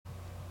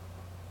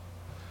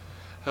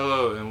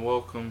Hello and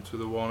welcome to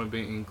the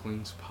Wannabe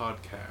Inklings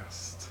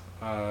podcast.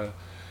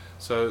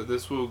 So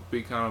this will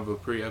be kind of a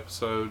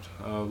pre-episode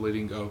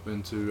leading up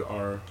into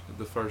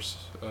the first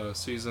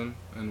season,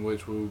 in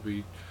which we will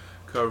be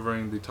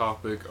covering the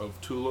topic of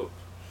tulip.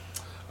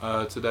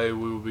 Today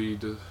we will be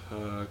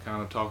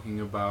kind of talking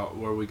about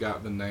where we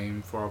got the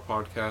name for our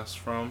podcast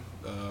from,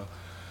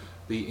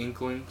 the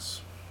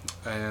Inklings.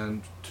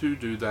 And to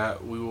do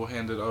that, we will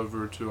hand it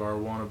over to our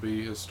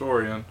wannabe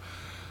historian,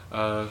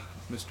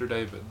 Mr.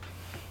 David.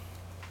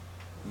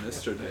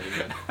 Mr.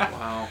 David.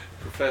 Wow.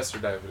 Professor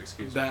David,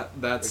 excuse me.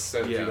 That's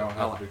Except yeah. you don't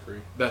have a degree.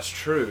 That's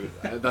true.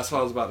 That's what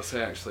I was about to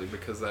say actually,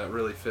 because that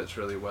really fits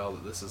really well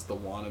that this is the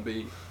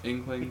Wannabe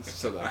Inklings,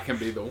 so that I can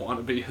be the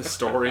wannabe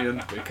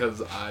historian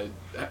because I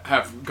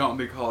have gone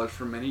to college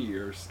for many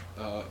years,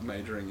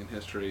 majoring in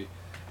history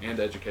and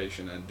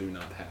education, and do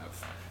not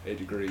have a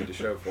degree to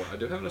show for it. I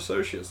do have an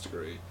associate's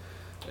degree,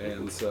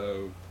 and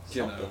so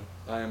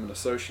I am an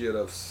associate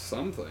of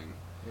something.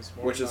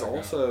 Which is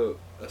also,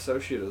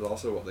 associate is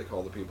also what they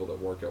call the people that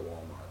work at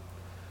Walmart.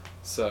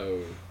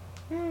 So,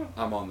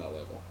 I'm on that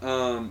level.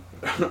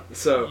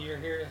 So you're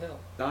here to help.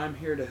 I'm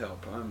here to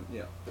help.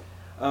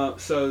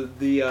 So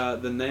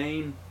the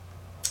name,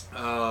 the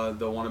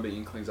Wannabe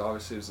Inklings,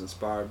 obviously was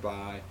inspired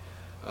by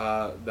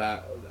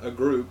a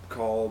group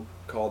called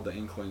the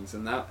Inklings,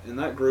 and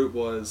that group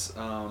was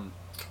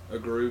a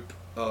group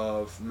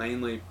of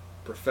mainly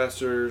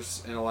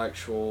professors,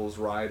 intellectuals,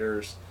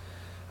 writers.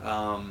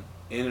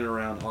 In and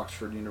around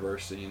Oxford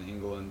University in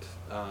England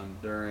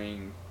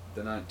during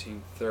the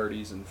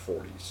 1930s and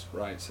 40s,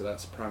 right? So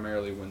that's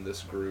primarily when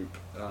this group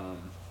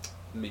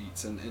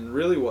meets. And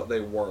really what they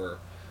were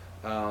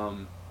a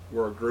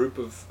group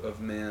of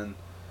men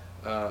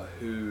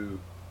who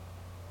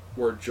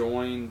were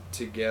joined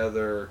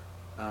together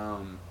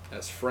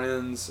as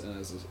friends and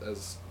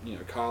as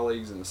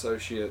colleagues and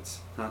associates.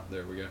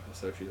 There we go,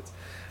 associates.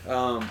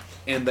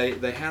 And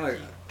they had a...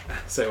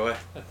 Say what?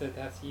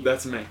 That's you.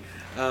 That's me.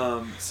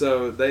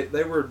 So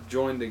they were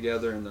joined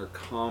together in their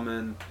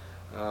common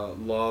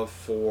love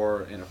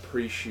for and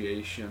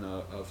appreciation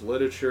of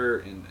literature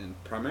and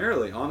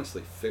primarily,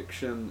 honestly,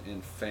 fiction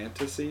and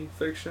fantasy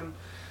fiction.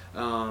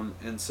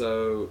 And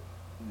so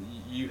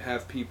you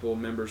have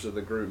members of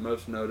the group,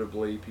 most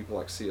notably people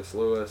like C.S.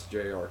 Lewis,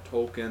 J.R.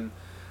 Tolkien,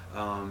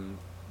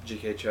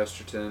 G.K.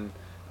 Chesterton,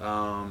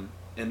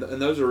 and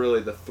those are really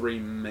the three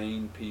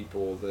main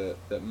people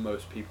that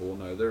most people will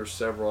know. There are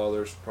several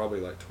others, probably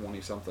like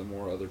 20-something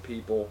more other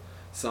people.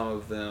 Some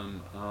of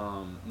them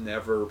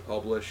never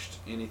published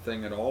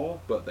anything at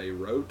all, but they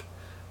wrote.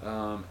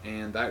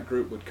 And that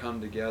group would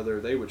come together.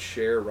 They would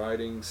share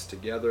writings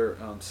together.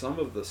 Some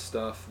of the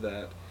stuff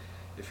that,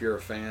 if you're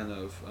a fan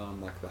of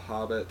like The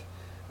Hobbit,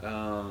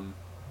 and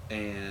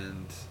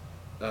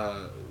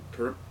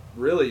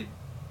really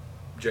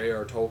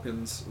J.R.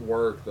 Tolkien's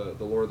work, the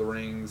Lord of the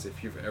Rings,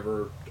 if you've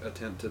ever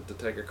attempted to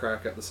take a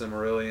crack at the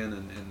Silmarillion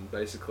and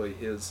basically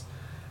his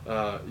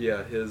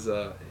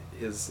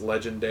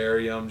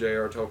legendarium,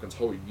 J.R. Tolkien's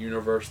whole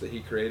universe that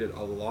he created,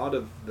 a lot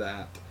of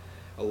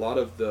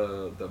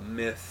the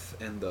myth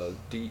and the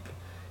deep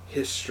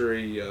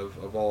history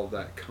of all of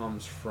that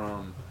comes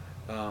from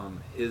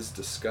his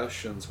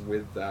discussions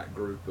with that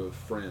group of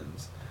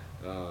friends.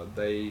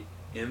 They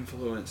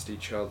influenced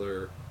each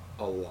other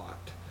a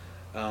lot.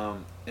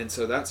 And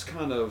so that's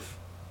kind of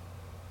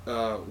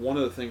one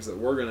of the things that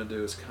we're going to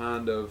do is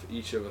kind of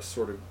each of us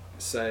sort of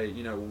say,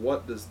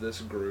 what does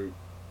this group,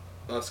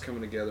 us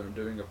coming together and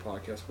doing a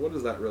podcast, what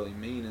does that really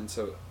mean? And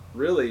so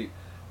really,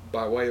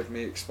 by way of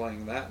me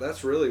explaining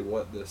that's really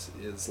what this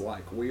is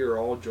like. We are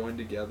all joined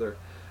together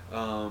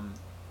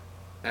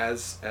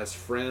as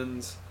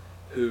friends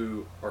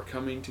who are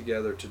coming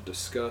together to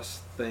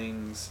discuss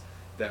things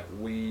that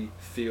we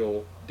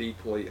feel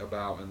deeply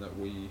about and that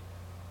we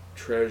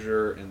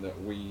treasure and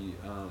that we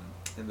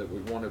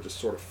want to just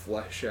sort of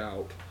flesh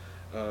out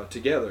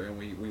together, and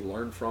we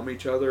learn from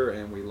each other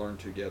and we learn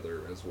together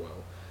as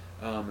well.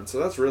 And so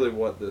that's really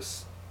what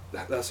this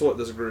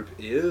group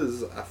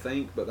is, I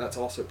think, but that's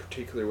also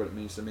particularly what it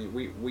means to me.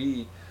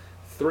 We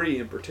three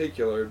in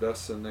particular,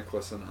 Dustin,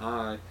 Nicholas, and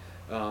I,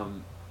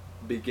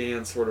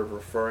 began sort of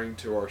referring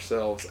to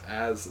ourselves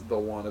as the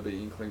Wannabe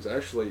Inklings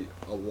actually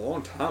a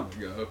long time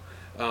ago,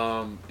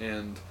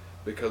 and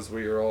because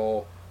we are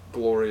all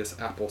glorious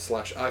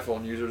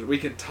Apple/iPhone users, we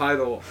can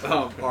title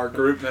our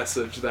group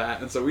message that,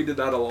 and so we did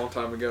that a long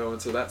time ago,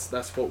 and so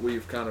that's what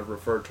we've kind of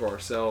referred to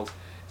ourselves,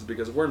 is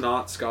because we're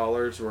not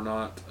scholars, we're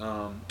not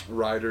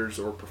writers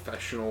or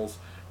professionals.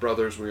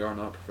 Brothers, we are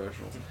not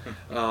professionals.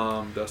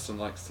 Dustin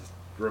likes to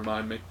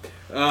remind me,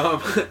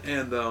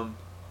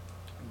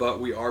 but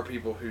we are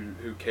people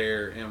who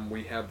care, and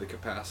we have the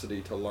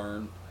capacity to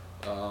learn,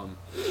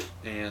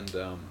 and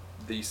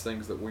these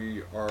things that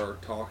we are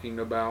talking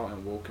about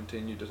and will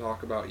continue to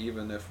talk about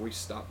even if we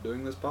stop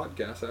doing this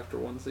podcast after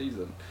one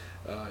season,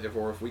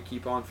 if we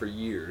keep on for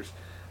years,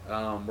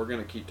 we're going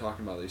to keep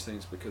talking about these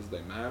things because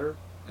they matter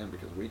and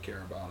because we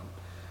care about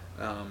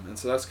And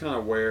so that's kind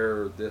of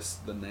where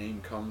the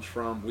name comes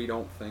from. We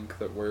don't think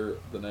that we're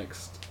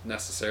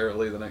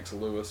necessarily the next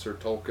Lewis or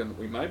Tolkien.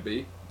 We might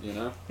be, you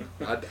know.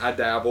 I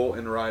dabble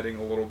in writing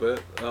a little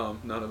bit.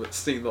 None of it's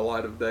seen the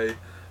light of day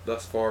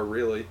thus far,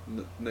 really.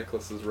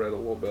 Nicholas has read a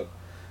little bit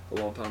a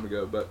long time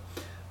ago, but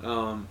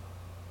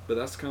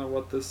that's kind of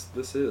what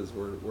this is.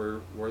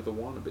 We're the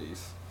wannabes.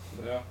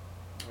 Yeah.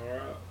 All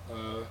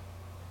right.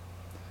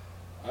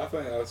 I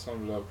think that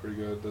summed it up pretty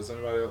good. Does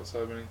anybody else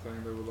have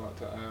anything they would like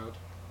to add?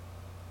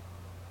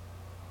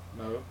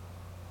 No?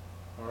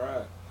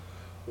 Alright.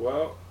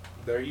 Well,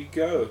 there you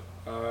go.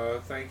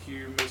 Thank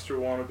you, Mr.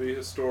 Wannabe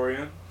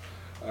Historian.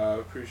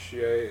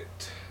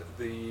 Appreciate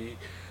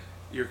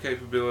your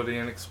capability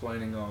in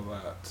explaining all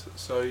that.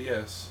 So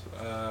yes,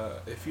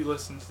 if you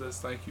listen to this,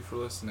 thank you for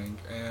listening,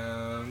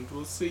 and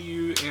we'll see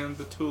you in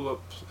the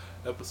Tulip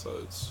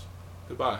episodes. Goodbye.